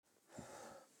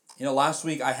Last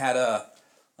week I had a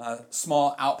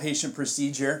small outpatient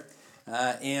procedure,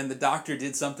 and the doctor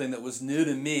did something that was new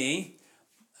to me.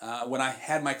 When I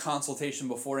had my consultation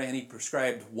beforehand, he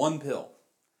prescribed one pill,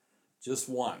 just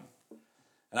one.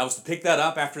 And I was to pick that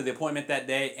up after the appointment that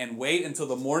day and wait until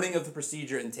the morning of the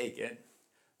procedure and take it,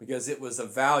 because it was a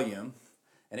Valium,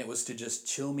 and it was to just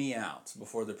chill me out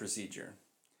before the procedure.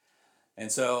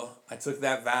 And so I took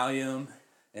that Valium,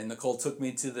 and Nicole took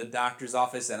me to the doctor's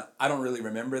office, and I don't really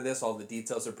remember this. All the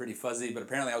details are pretty fuzzy, but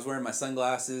apparently I was wearing my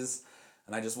sunglasses,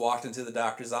 and I just walked into the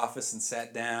doctor's office and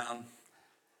sat down.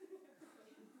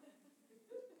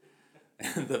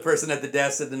 And the person at the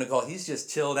desk said to Nicole, "He's just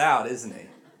chilled out, isn't he?"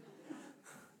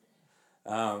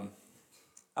 I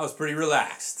was pretty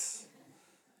relaxed.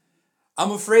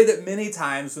 I'm afraid that many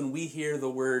times when we hear the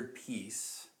word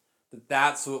peace,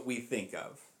 that's what we think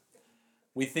of.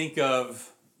 We think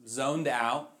of zoned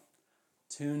out,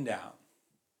 tuned out.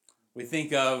 We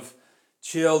think of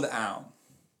chilled out.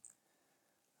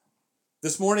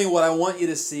 This morning, what I want you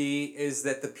to see is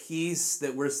that the peace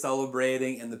that we're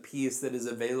celebrating and the peace that is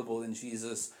available in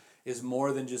Jesus is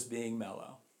more than just being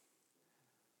mellow.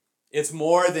 It's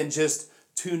more than just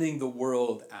tuning the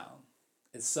world out.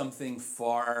 It's something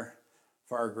far,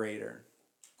 far greater.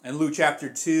 In Luke chapter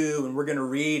 2, and we're going to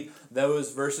read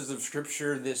those verses of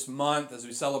Scripture this month as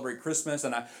we celebrate Christmas,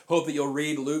 and I hope that you'll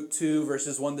read Luke 2,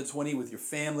 verses 1 to 20 with your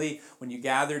family when you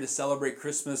gather to celebrate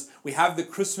Christmas. We have the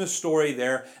Christmas story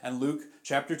there in Luke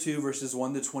chapter 2, verses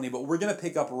 1 to 20, but we're going to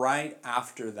pick up right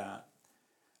after that,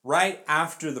 right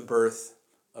after the birth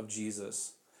of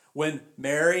Jesus, when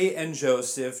Mary and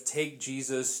Joseph take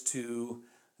Jesus to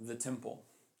the temple.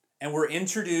 And we're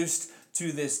introduced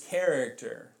to this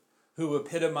character who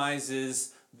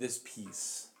epitomizes this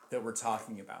peace that we're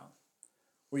talking about,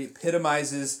 where he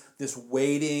epitomizes this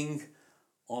waiting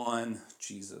on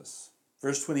Jesus.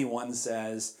 Verse 21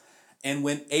 says, "And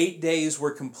when 8 days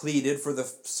were completed for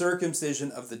the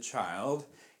circumcision of the child,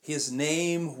 his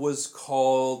name was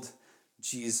called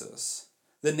Jesus,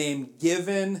 the name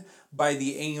given by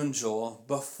the angel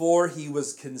before he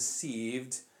was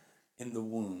conceived in the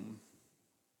womb.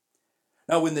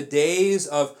 Now, when the days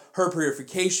of her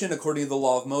purification, according to the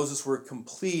law of Moses, were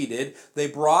completed, they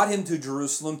brought him to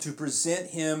Jerusalem to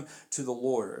present him to the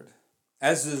Lord.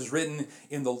 As it is written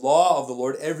in the law of the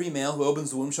Lord, every male who opens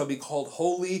the womb shall be called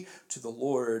holy to the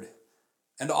Lord.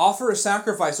 And to offer a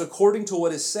sacrifice according to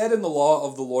what is said in the law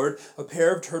of the Lord, a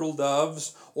pair of turtle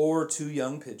doves or 2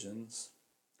 young pigeons.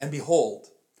 And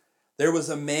behold, there was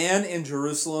a man in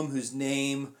Jerusalem whose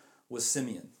name was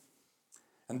Simeon.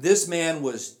 And this man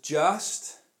was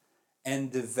just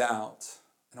and devout."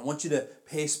 And I want you to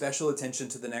pay special attention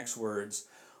to the next words.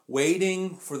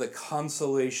 "Waiting for the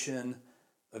consolation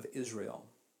of Israel.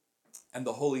 And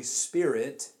the Holy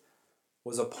Spirit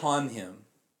was upon him.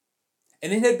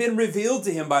 And it had been revealed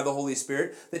to him by the Holy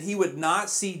Spirit that he would not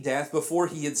see death before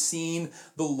he had seen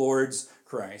the Lord's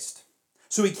Christ.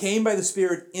 So he came by the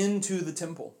Spirit into the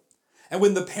temple. And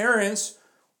when the parents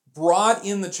brought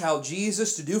in the child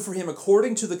Jesus to do for him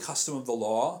according to the custom of the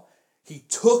law, he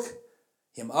took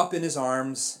him up in his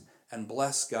arms and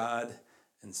blessed God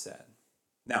and said."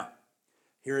 Now,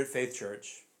 here at Faith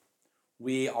Church,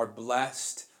 we are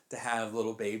blessed to have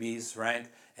little babies,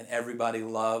 right? And everybody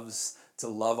loves to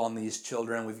love on these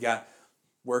children. We've got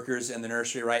workers in the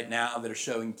nursery right now that are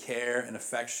showing care and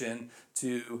affection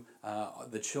to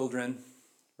the children,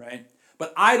 right?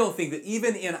 But I don't think that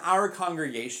even in our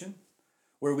congregation,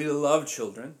 where we love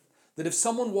children, that if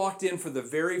someone walked in for the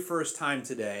very first time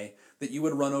today, that you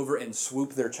would run over and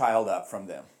swoop their child up from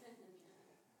them.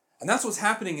 And that's what's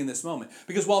happening in this moment.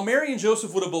 Because while Mary and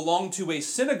Joseph would have belonged to a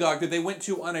synagogue that they went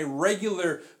to on a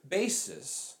regular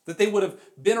basis, that they would have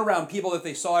been around people that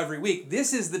they saw every week,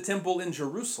 this is the temple in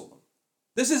Jerusalem.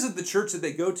 This isn't the church that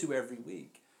they go to every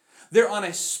week. They're on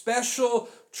a special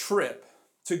trip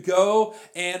to go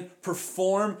and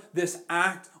perform this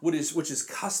act, which is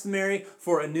customary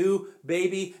for a new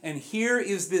baby. And here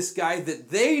is this guy that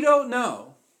they don't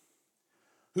know,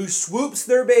 who swoops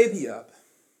their baby up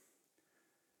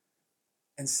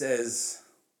and says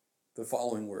the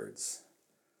following words: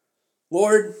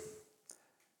 "Lord,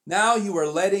 now you are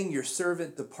letting your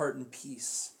servant depart in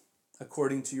peace,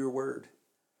 according to your word.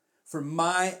 For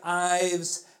my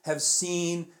eyes have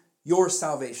seen your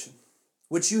salvation,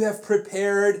 which you have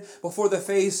prepared before the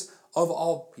face of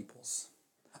all peoples,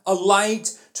 a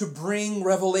light to bring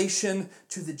revelation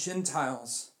to the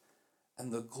Gentiles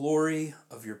and the glory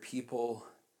of your people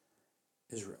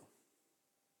Israel."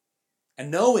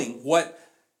 And knowing what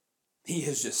he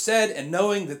has just said, and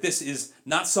knowing that this is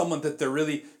not someone that they're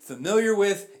really familiar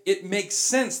with, it makes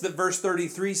sense that verse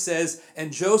 33 says,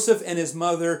 "And Joseph and his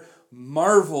mother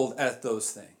marveled at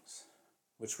those things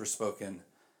which were spoken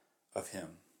of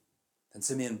him. And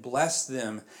Simeon blessed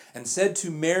them and said to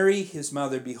Mary his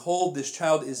mother, Behold, this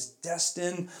child is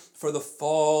destined for the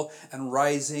fall and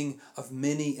rising of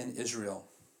many in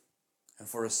Israel, and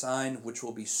for a sign which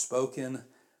will be spoken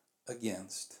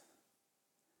against.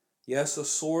 Yes, a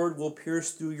sword will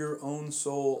pierce through your own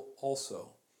soul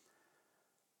also,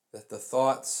 that the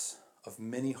thoughts of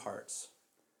many hearts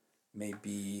may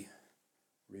be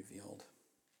revealed."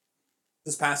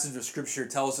 This passage of Scripture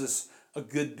tells us a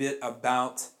good bit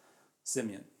about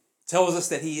Simeon. It tells us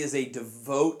that he is a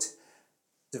devout,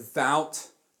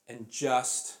 and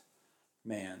just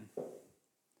man.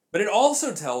 But it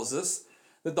also tells us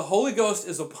that the Holy Ghost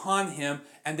is upon him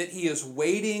and that he is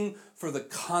waiting for the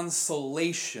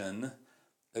consolation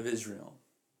of Israel.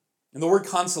 And the word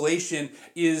consolation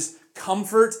is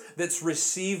comfort that's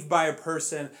received by a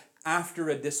person after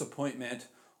a disappointment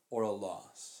or a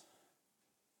loss.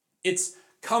 It's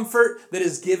comfort that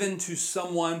is given to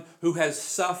someone who has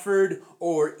suffered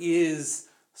or is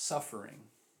suffering.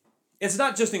 It's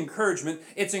not just encouragement,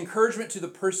 it's encouragement to the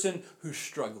person who's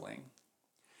struggling.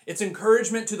 It's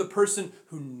encouragement to the person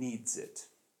who needs it.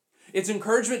 It's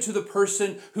encouragement to the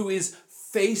person who is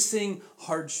facing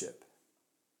hardship.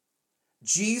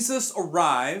 Jesus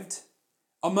arrived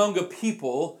among a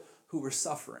people who were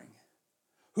suffering,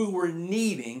 who were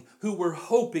needing, who were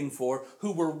hoping for,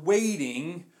 who were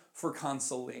waiting for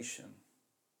consolation,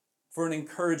 for an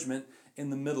encouragement in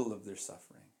the middle of their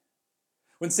suffering.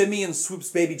 When Simeon swoops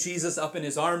baby Jesus up in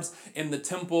his arms in the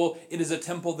temple, it is a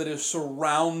temple that is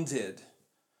surrounded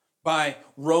by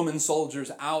Roman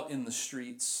soldiers out in the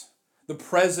streets. The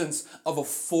presence of a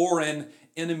foreign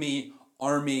enemy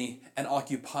army and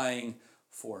occupying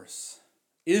force.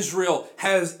 Israel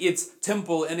has its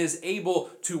temple and is able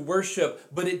to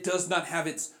worship, but it does not have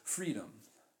its freedom.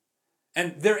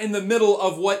 And they're in the middle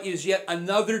of what is yet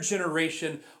another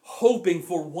generation hoping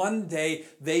for one day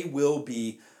they will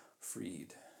be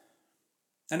freed.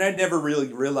 And I never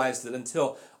really realized it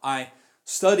until I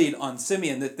studied on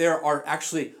Simeon that there are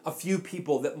actually a few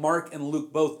people that Mark and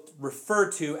Luke both refer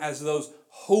to as those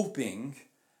hoping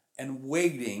and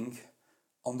waiting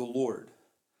on the Lord.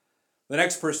 The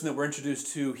next person that we're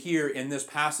introduced to here in this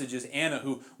passage is Anna,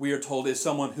 who we are told is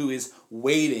someone who is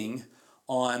waiting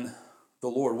on the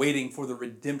Lord, waiting for the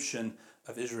redemption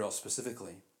of Israel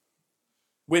specifically.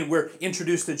 When we're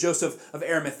introduced to Joseph of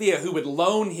Arimathea, who would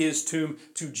loan his tomb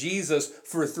to Jesus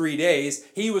for 3 days,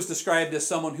 he was described as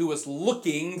someone who was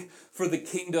looking for the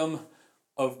kingdom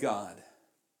of God.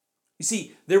 You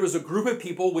see, there was a group of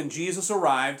people when Jesus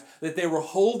arrived that they were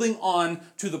holding on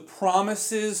to the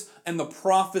promises and the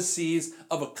prophecies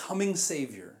of a coming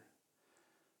Savior.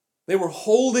 They were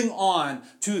holding on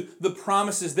to the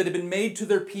promises that had been made to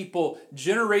their people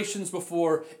generations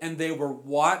before, and they were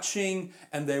watching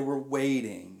and they were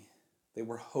waiting. They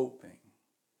were hoping.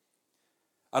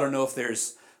 I don't know if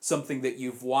there's something that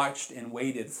you've watched and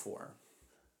waited for.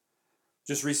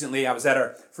 Just recently, I was at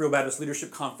our Free Will Baptist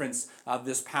Leadership Conference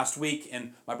this past week,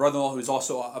 and my brother-in-law, who's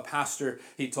also a pastor,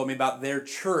 he told me about their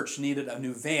church needed a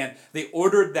new van. They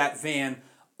ordered that van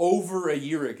over a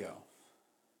year ago.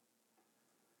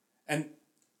 And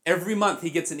every month he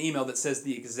gets an email that says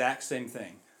the exact same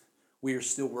thing. We are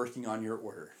still working on your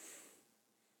order.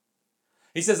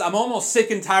 He says, I'm almost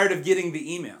sick and tired of getting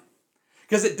the email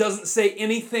because it doesn't say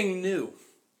anything new.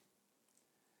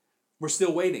 We're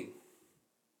still waiting.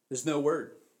 There's no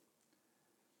word.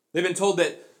 They've been told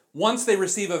that once they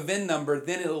receive a VIN number,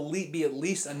 then it'll be at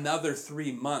least another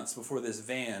 3 months before this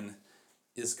van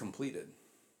is completed.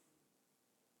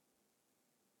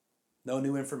 No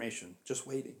new information, just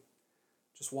waiting.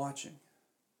 Just watching.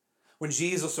 When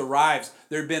Jesus arrives,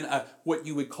 there had been what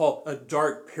you would call a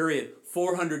dark period,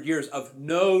 400 years of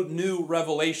no new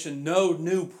revelation, no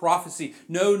new prophecy,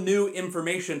 no new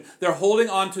information. They're holding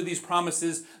on to these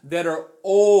promises that are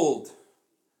old,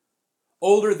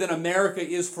 older than America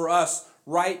is for us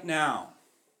right now.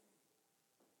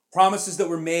 Promises that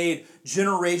were made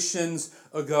generations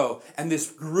ago. And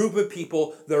this group of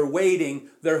people, they're waiting,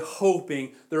 they're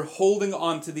hoping, they're holding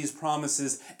on to these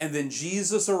promises. And then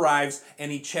Jesus arrives and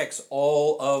he checks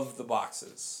all of the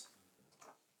boxes.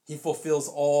 He fulfills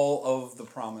all of the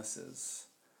promises.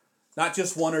 Not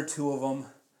just one or two of them,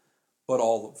 but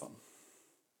all of them.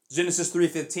 Genesis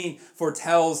 3:15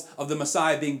 foretells of the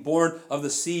Messiah being born of the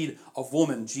seed of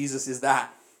woman. Jesus is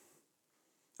that.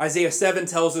 Isaiah 7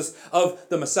 tells us of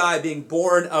the Messiah being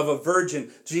born of a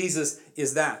virgin. Jesus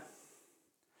is that.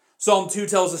 Psalm 2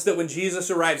 tells us that when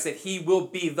Jesus arrives, that he will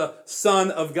be the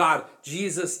Son of God.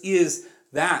 Jesus is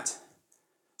that.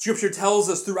 Scripture tells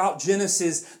us throughout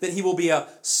Genesis that he will be a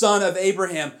son of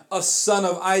Abraham, a son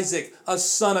of Isaac, a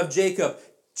son of Jacob.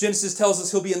 Genesis tells us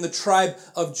he'll be in the tribe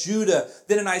of Judah.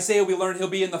 Then in Isaiah we learn he'll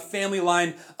be in the family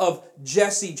line of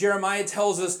Jesse. Jeremiah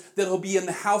tells us that he'll be in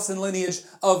the house and lineage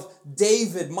of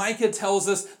David. Micah tells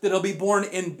us that he'll be born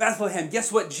in Bethlehem.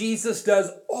 Guess what? Jesus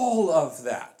does all of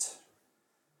that.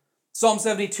 Psalm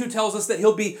 72 tells us that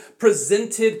he'll be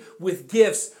presented with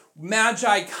gifts.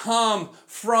 Magi come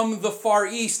from the far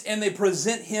east and they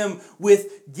present him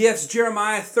with gifts.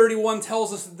 Jeremiah 31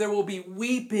 tells us that there will be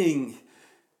weeping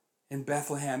in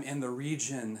Bethlehem and the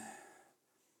region.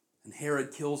 And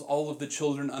Herod kills all of the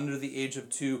children under the age of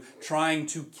 2, trying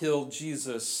to kill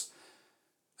Jesus.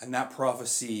 And that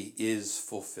prophecy is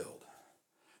fulfilled.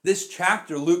 This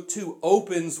chapter, Luke 2,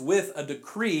 opens with a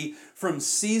decree from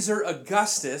Caesar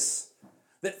Augustus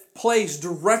that plays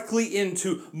directly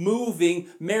into moving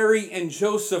Mary and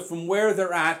Joseph from where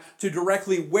they're at to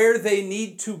directly where they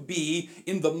need to be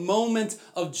in the moment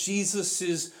of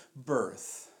Jesus'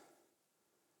 birth.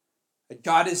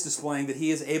 God is displaying that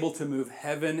he is able to move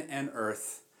heaven and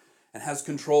earth and has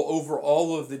control over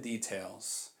all of the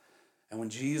details. And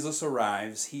when Jesus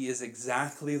arrives, he is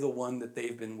exactly the one that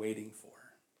they've been waiting for.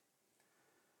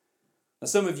 Now,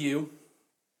 some of you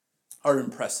are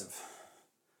impressive.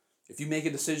 If you make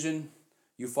a decision,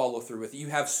 you follow through with it. You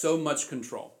have so much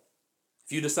control.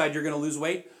 If you decide you're going to lose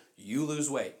weight, you lose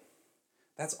weight.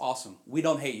 That's awesome. We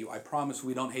don't hate you. I promise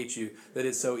we don't hate you, that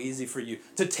it's so easy for you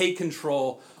to take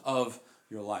control of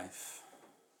your life.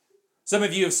 Some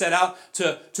of you have set out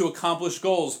to accomplish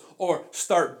goals or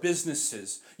start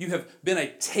businesses. You have been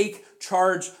a take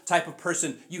charge type of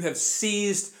person. You have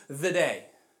seized the day.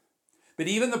 But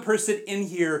even the person in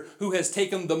here who has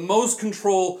taken the most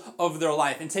control of their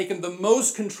life and taken the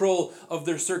most control of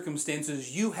their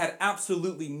circumstances, you had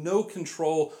absolutely no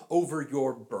control over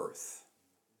your birth.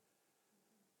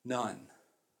 None.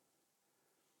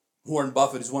 Warren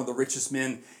Buffett is one of the richest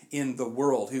men in the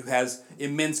world who has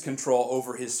immense control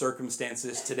over his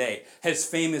circumstances today, has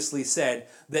famously said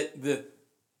that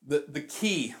the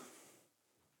key,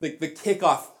 the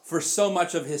kickoff for so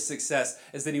much of his success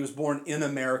is that he was born in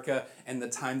America and the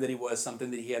time that he was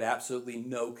something that he had absolutely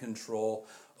no control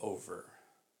over.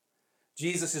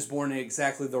 Jesus is born at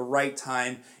exactly the right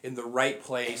time, in the right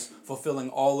place, fulfilling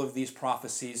all of these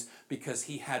prophecies because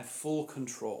he had full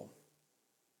control.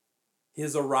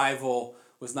 His arrival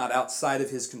was not outside of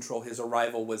his control. His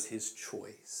arrival was his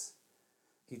choice.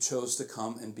 He chose to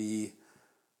come and be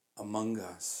among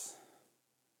us.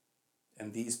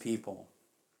 And these people,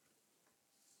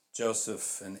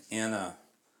 Joseph and Anna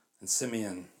and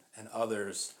Simeon and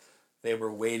others, they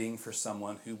were waiting for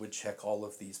someone who would check all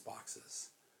of these boxes.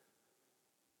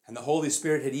 And the Holy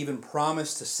Spirit had even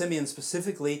promised to Simeon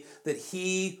specifically that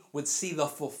he would see the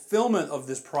fulfillment of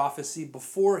this prophecy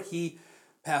before he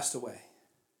passed away.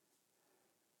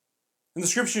 And the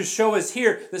scriptures show us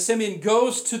here that Simeon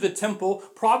goes to the temple,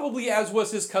 probably as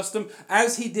was his custom,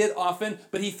 as he did often,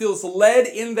 but he feels led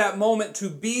in that moment to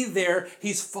be there.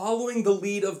 He's following the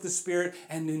lead of the Spirit,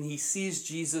 and when he sees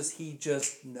Jesus, he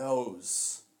just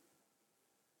knows.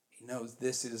 He knows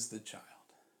this is the child.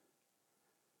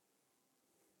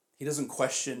 He doesn't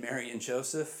question Mary and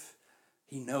Joseph.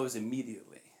 He knows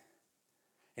immediately.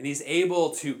 And he's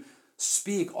able to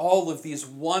speak all of these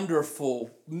wonderful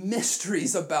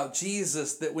mysteries about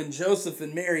Jesus that when Joseph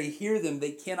and Mary hear them,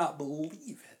 they cannot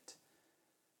believe it.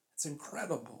 It's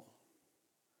incredible.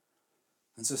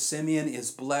 And so Simeon is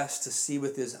blessed to see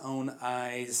with his own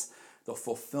eyes the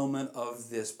fulfillment of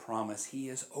this promise. He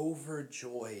is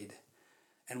overjoyed.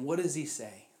 And what does he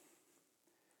say?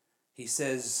 He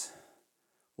says,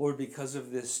 Lord, because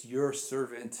of this, your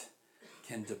servant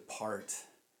can depart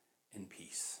in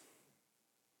peace.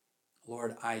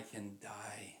 Lord, I can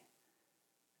die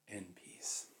in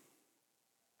peace.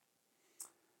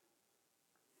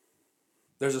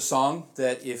 There's a song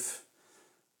that if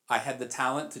I had the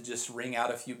talent to just ring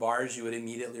out a few bars, you would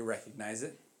immediately recognize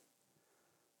it.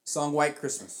 The song White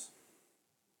Christmas.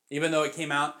 Even though it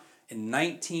came out in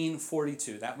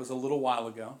 1942, that was a little while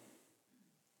ago,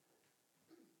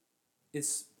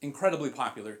 it's incredibly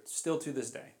popular still to this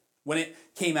day. When it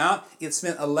came out, it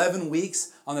spent 11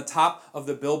 weeks on the top of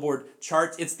the Billboard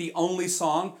charts. It's the only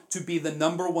song to be the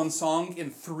number one song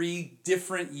in 3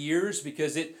 different years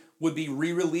because it would be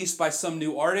re-released by some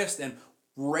new artist and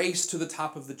race to the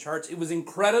top of the charts. It was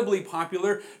incredibly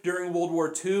popular during World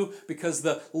War II because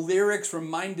the lyrics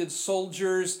reminded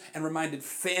soldiers and reminded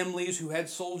families who had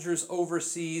soldiers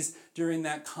overseas during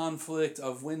that conflict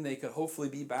of when they could hopefully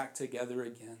be back together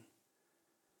again.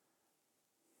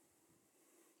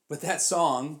 But that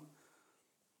song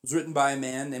was written by a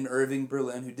man named Irving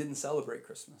Berlin who didn't celebrate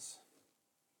Christmas,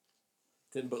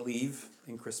 didn't believe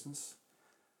in Christmas.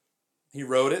 He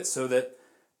wrote it so that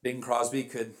Bing Crosby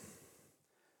could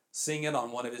sing it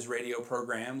on one of his radio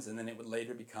programs, and then it would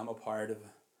later become a part of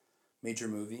a major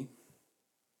movie.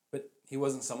 But he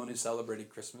wasn't someone who celebrated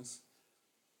Christmas.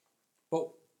 But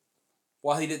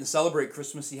while he didn't celebrate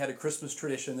Christmas, he had a Christmas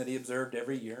tradition that he observed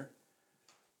every year.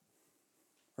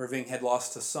 Irving had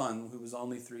lost a son who was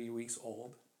only 3 weeks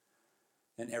old.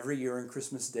 And every year on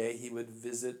Christmas Day, he would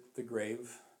visit the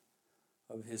grave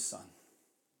of his son.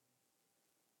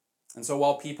 And so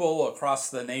while people across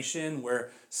the nation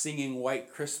were singing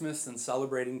White Christmas and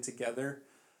celebrating together,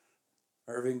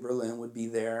 Irving Berlin would be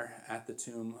there at the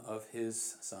tomb of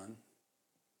his son,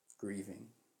 grieving.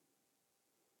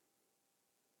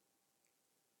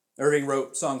 Irving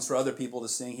wrote songs for other people to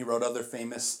sing. He wrote other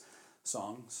famous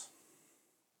songs.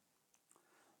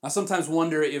 I sometimes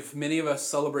wonder if many of us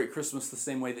celebrate Christmas the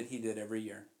same way that he did every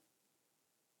year.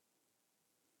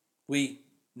 We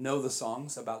know the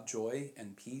songs about joy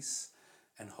and peace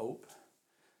and hope,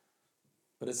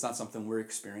 but it's not something we're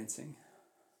experiencing.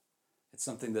 It's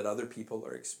something that other people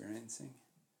are experiencing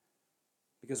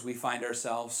because we find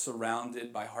ourselves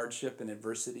surrounded by hardship and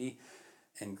adversity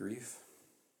and grief.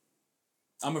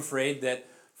 I'm afraid that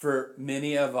for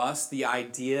many of us, the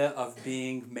idea of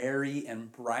being merry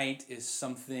and bright is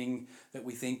something that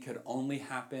we think could only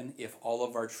happen if all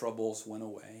of our troubles went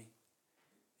away,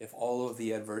 if all of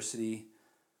the adversity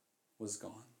was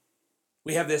gone.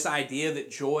 We have this idea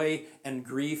that joy and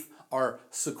grief are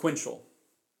sequential,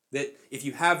 that if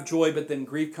you have joy but then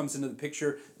grief comes into the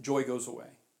picture, joy goes away.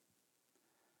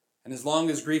 And as long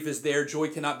as grief is there, joy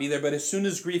cannot be there. But as soon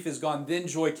as grief is gone, then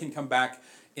joy can come back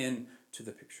into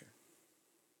the picture.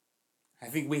 I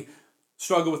think we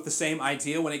struggle with the same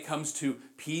idea when it comes to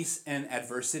peace and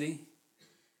adversity.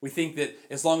 We think that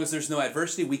as long as there's no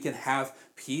adversity, we can have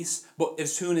peace. But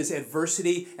as soon as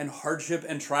adversity and hardship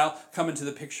and trial come into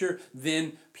the picture,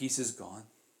 then peace is gone.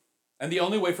 And the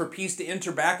only way for peace to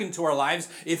enter back into our lives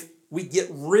if we get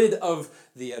rid of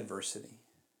the adversity.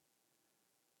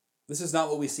 This is not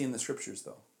what we see in the scriptures,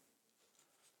 though.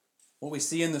 What we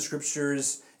see in the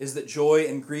scriptures is that joy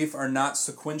and grief are not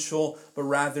sequential, but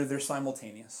rather they're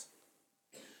simultaneous.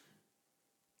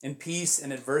 And peace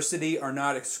and adversity are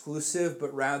not exclusive,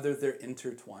 but rather they're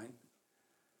intertwined.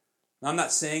 Now, I'm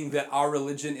not saying that our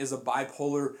religion is a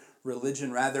bipolar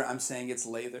religion. Rather, I'm saying it's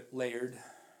layered.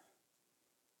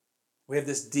 We have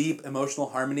this deep emotional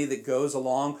harmony that goes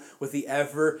along with the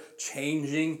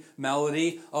ever-changing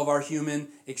melody of our human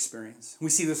experience. We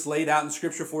see this laid out in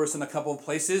Scripture for us in a couple of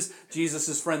places.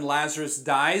 Jesus' friend Lazarus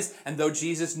dies, and though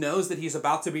Jesus knows that he's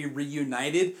about to be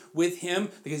reunited with him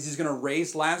because he's going to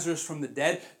raise Lazarus from the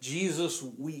dead, Jesus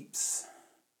weeps.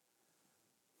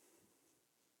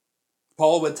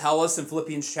 Paul would tell us in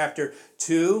Philippians chapter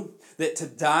 2 that to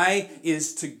die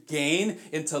is to gain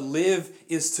and to live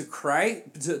is to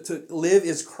Christ. To live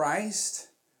is Christ.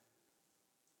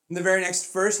 In the very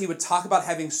next verse, he would talk about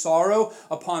having sorrow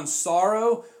upon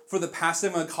sorrow for the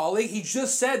passing of a colleague. He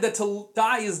just said that to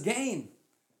die is gain.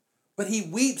 But he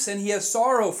weeps and he has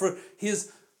sorrow for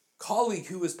his colleague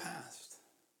who is passed.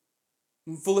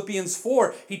 In Philippians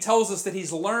 4, he tells us that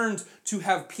he's learned to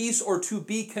have peace or to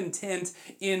be content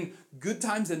in good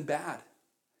times and bad,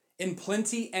 in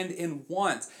plenty and in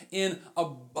want, in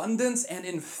abundance and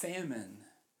in famine.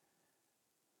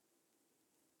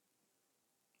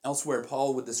 Elsewhere,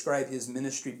 Paul would describe his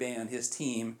ministry band, his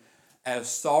team, as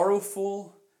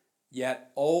sorrowful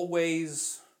yet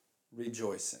always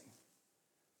rejoicing.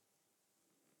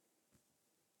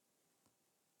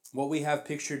 What we have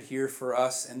pictured here for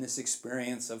us in this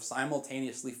experience of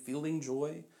simultaneously feeling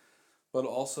joy, but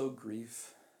also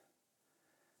grief,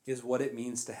 is what it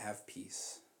means to have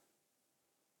peace.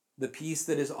 The peace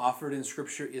that is offered in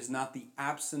Scripture is not the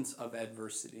absence of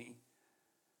adversity,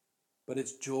 but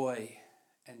it's joy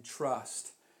and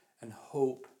trust and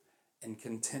hope and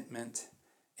contentment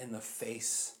in the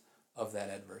face of that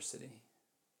adversity.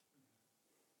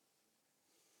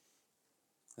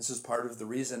 This is part of the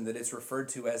reason that it's referred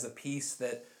to as a peace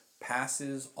that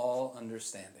passes all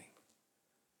understanding.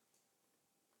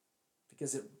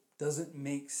 Because it doesn't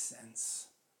make sense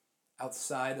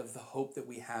outside of the hope that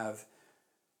we have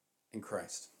in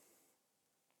Christ.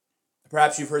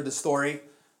 Perhaps you've heard the story.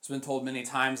 It's been told many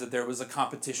times that there was a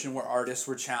competition where artists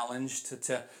were challenged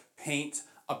to paint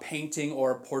a painting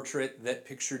or a portrait that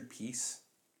pictured peace.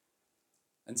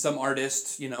 And some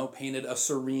artists, painted a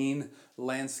serene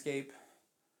landscape.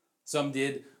 Some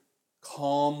did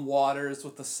calm waters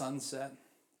with the sunset.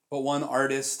 But one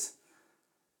artist,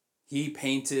 he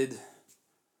painted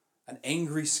an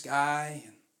angry sky,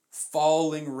 and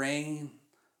falling rain,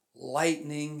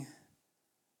 lightning,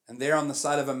 and there on the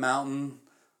side of a mountain,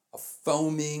 a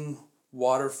foaming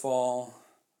waterfall.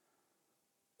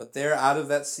 But there, out of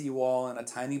that seawall, in a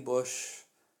tiny bush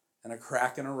and a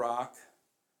crack in a rock,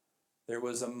 there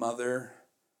was a mother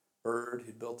bird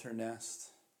who built her nest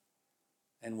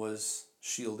and was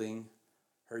shielding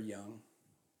her young.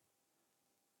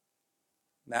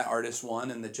 That artist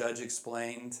won, and the judge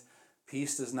explained,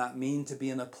 peace does not mean to be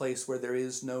in a place where there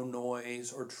is no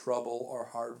noise or trouble or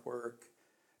hard work.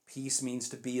 Peace means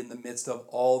to be in the midst of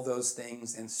all those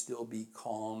things and still be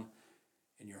calm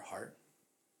in your heart.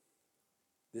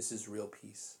 This is real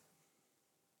peace.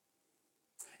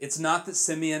 It's not that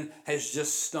Simeon has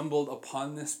just stumbled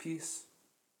upon this peace.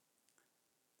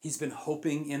 He's been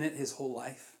hoping in it his whole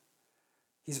life.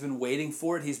 He's been waiting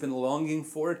for it. He's been longing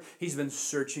for it. He's been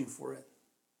searching for it.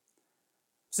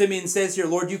 Simeon says here,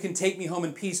 Lord, you can take me home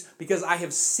in peace because I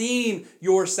have seen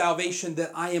your salvation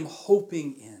that I am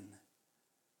hoping in.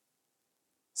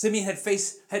 Simeon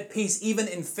had peace even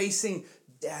in facing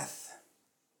death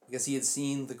because he had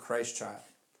seen the Christ child.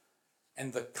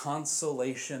 And the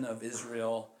consolation of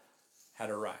Israel had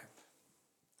arrived.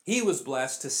 He was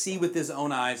blessed to see with his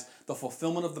own eyes the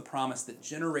fulfillment of the promise that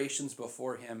generations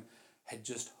before him had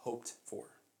just hoped for,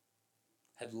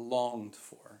 had longed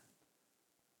for.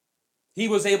 He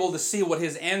was able to see what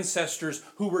his ancestors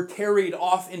who were carried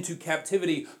off into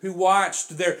captivity, who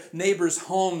watched their neighbors'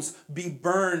 homes be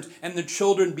burned and the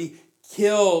children be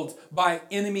killed by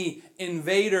enemy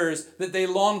invaders, that they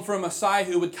longed for a Messiah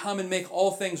who would come and make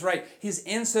all things right. His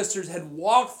ancestors had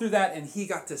walked through that, and he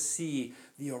got to see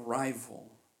the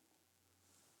arrival.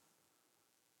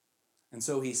 And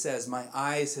so he says, my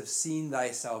eyes have seen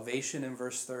thy salvation in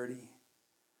verse 30.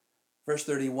 Verse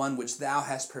 31, which thou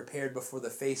hast prepared before the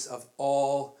face of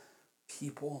all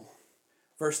people.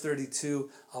 Verse 32,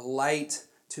 a light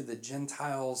to the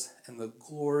Gentiles and the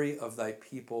glory of thy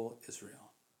people Israel.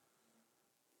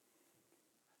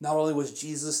 Not only was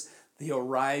Jesus the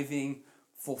arriving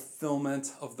fulfillment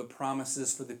of the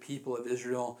promises for the people of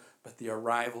Israel, but the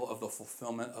arrival of the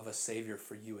fulfillment of a Savior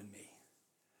for you and me.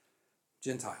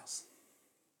 Gentiles,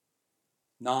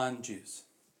 non-Jews.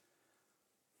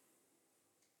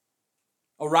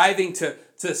 Arriving to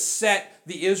set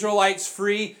the Israelites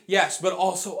free, yes, but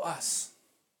also us.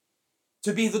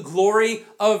 To be the glory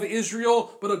of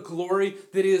Israel, but a glory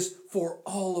that is for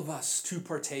all of us to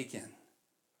partake in.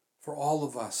 For all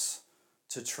of us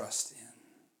to trust in.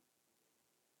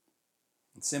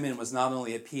 And Simeon was not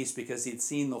only at peace because he'd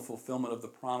seen the fulfillment of the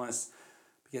promise,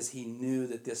 because he knew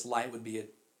that this child would be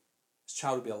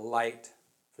a light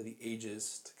for the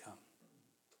ages to come.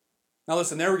 Now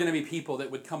listen, there were going to be people that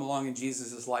would come along in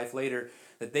Jesus' life later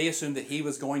that they assumed that he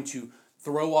was going to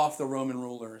throw off the Roman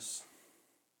rulers.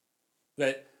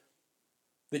 That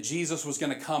Jesus was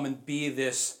going to come and be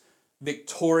this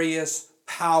victorious,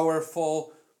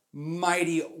 powerful,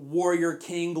 mighty warrior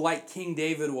king like King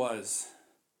David was.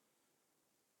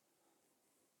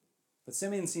 But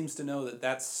Simeon seems to know that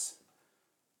that's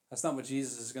not what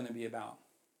Jesus is going to be about.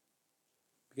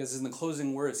 Because in the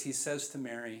closing words, he says to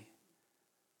Mary,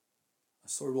 a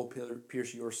sword will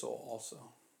pierce your soul also.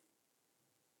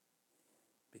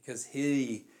 Because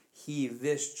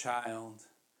this child,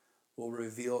 will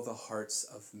reveal the hearts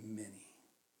of many.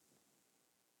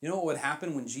 You know what would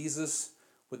happen when Jesus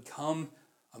would come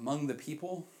among the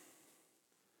people?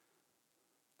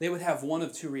 They would have one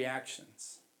of two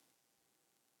reactions.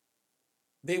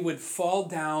 They would fall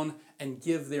down and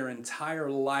give their entire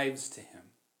lives to him.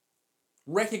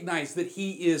 Recognize that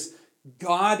he is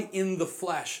God in the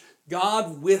flesh,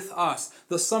 God with us,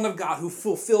 the Son of God who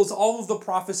fulfills all of the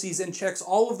prophecies and checks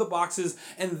all of the boxes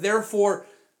and therefore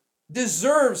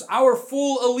deserves our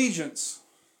full allegiance.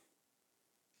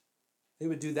 They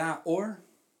would do that, or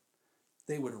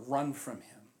they would run from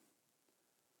him,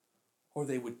 or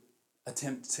they would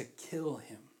attempt to kill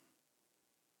him.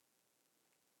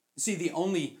 You see, the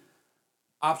only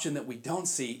option that we don't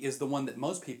see is the one that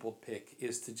most people pick,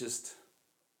 is to just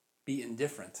be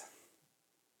indifferent,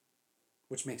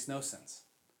 which makes no sense.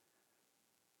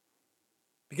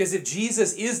 Because if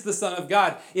Jesus is the Son of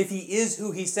God, if he is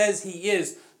who he says he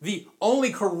is, the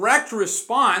only correct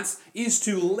response is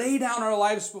to lay down our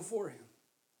lives before him.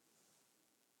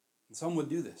 And some would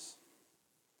do this.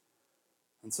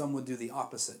 And some would do the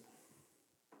opposite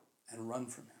and run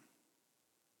from him.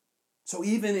 So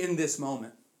even in this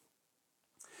moment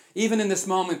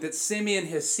that Simeon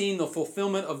has seen the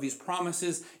fulfillment of these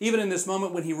promises, even in this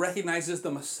moment when he recognizes the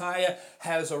Messiah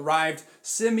has arrived,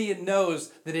 Simeon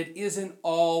knows that it isn't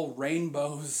all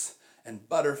rainbows and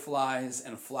butterflies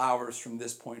and flowers from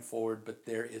this point forward, but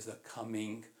there is a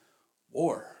coming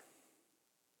war.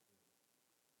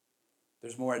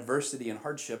 There's more adversity and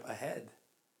hardship ahead.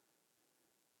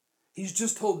 He's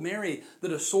just told Mary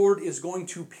that a sword is going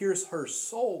to pierce her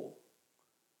soul.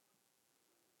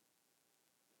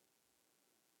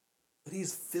 But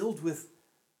he's filled with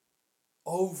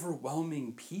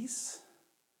overwhelming peace.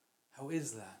 How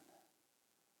is that?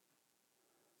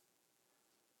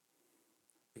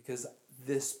 Because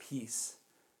this peace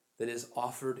that is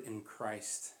offered in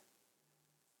Christ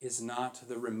is not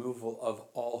the removal of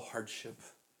all hardship,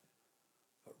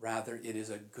 but rather it is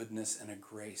a goodness and a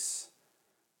grace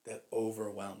that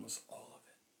overwhelms all of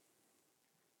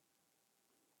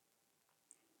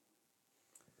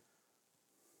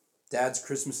it. Dad's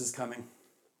Christmas is coming.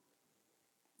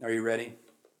 Are you ready?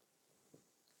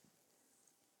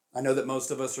 I know that most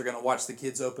of us are going to watch the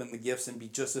kids open the gifts and be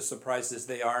just as surprised as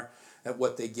they are at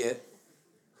what they get.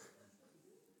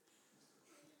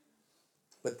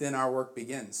 But then our work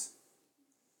begins,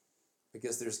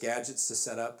 because there's gadgets to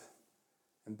set up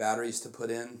and batteries to put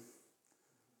in,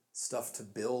 stuff to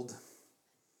build,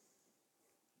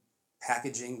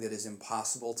 packaging that is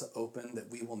impossible to open, that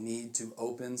we will need to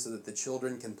open so that the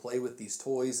children can play with these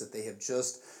toys that they have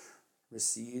just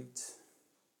received.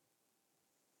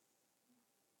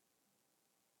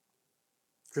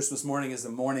 Christmas morning is the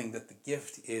morning that the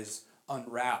gift is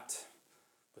unwrapped,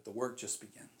 but the work just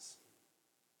begins.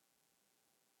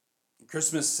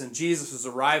 Christmas and Jesus'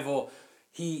 arrival,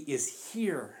 he is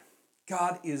here.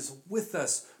 God is with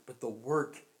us, but the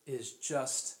work is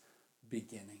just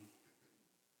beginning.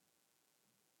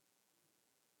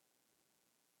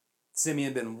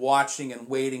 Simeon had been watching and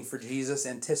waiting for Jesus,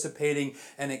 anticipating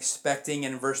and expecting.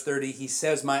 And in verse 30, he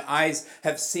says, "My eyes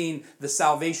have seen the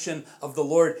salvation of the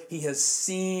Lord." He has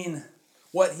seen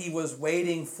what he was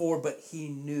waiting for, but he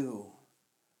knew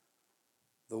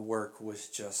the work was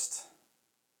just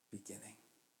beginning.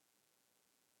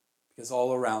 Because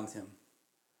all around him,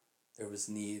 there was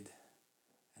need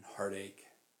and heartache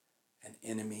and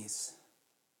enemies.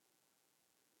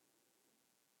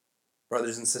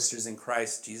 Brothers and sisters in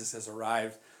Christ, Jesus has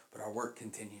arrived, but our work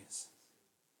continues.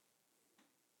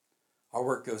 Our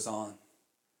work goes on.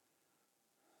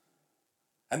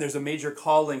 And there's a major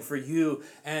calling for you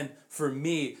and for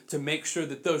me to make sure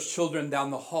that those children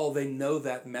down the hall, they know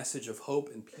that message of hope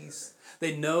and peace.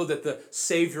 They know that the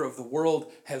Savior of the world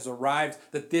has arrived,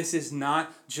 that this is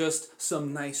not just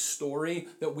some nice story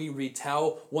that we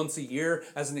retell once a year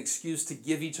as an excuse to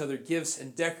give each other gifts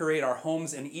and decorate our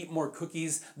homes and eat more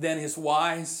cookies than is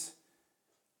wise.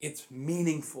 It's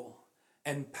meaningful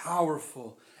and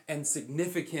powerful and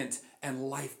significant and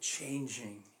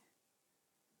life-changing.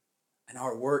 And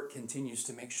our work continues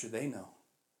to make sure they know.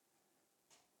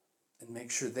 And make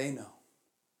sure they know.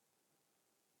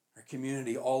 Our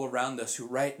community all around us who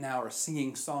right now are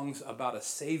singing songs about a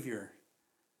Savior.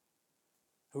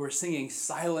 Who are singing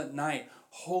Silent Night,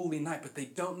 Holy Night. But they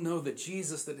don't know the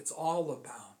Jesus that it's all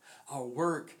about. Our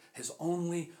work has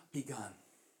only begun.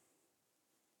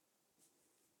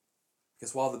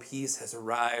 Because while the peace has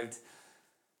arrived,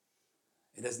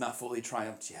 it has not fully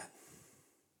triumphed yet.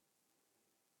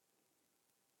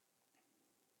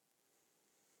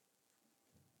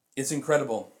 It's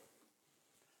incredible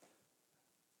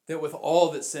that with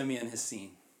all that Simeon has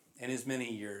seen in his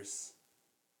many years,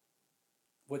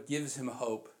 what gives him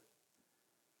hope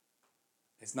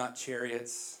is not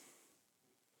chariots,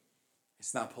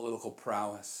 it's not political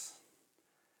prowess,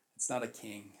 it's not a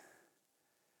king,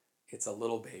 it's a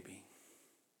little baby,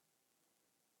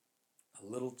 a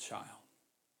little child.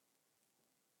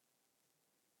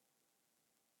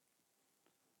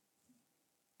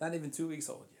 Not even 2 weeks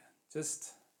old yet,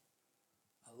 just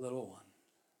a little one.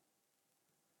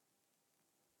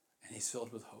 And he's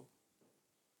filled with hope.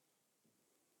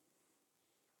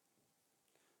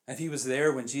 If he was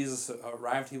there when Jesus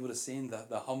arrived, he would have seen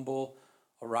the humble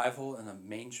arrival in a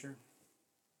manger,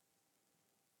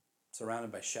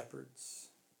 surrounded by shepherds.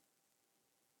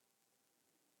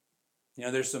 You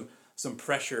know, there's some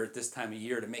pressure at this time of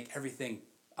year to make everything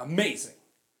amazing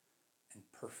and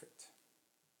perfect.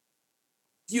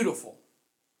 Beautiful.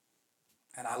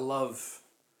 And I love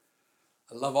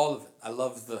all of it. I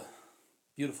love the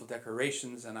beautiful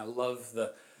decorations, and I love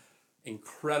the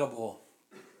incredible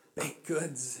baked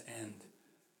goods.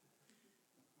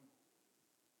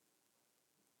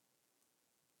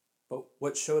 But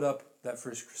what showed up that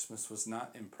first Christmas was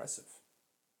not impressive.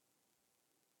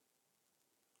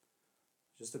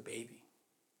 Just a baby.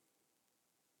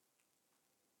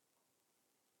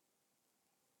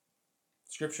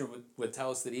 Scripture would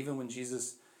tell us that even when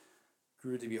Jesus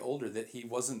grew to be older, that he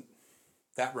wasn't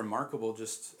that remarkable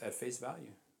just at face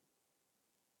value.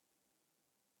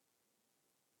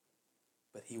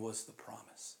 But he was the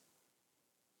promise.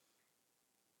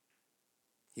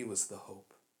 He was the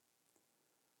hope.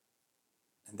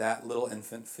 And that little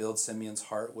infant filled Simeon's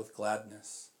heart with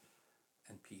gladness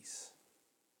and peace.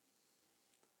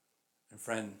 And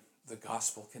friend, the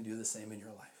gospel can do the same in your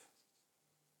life.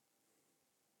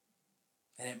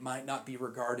 And it might not be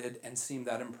regarded and seem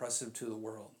that impressive to the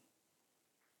world.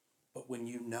 But when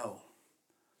you know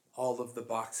all of the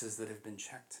boxes that have been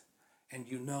checked, and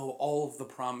you know all of the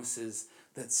promises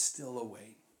that still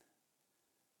await,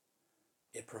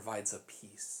 it provides a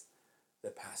peace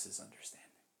that passes understanding.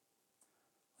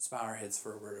 Let's bow our heads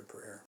for a word of prayer.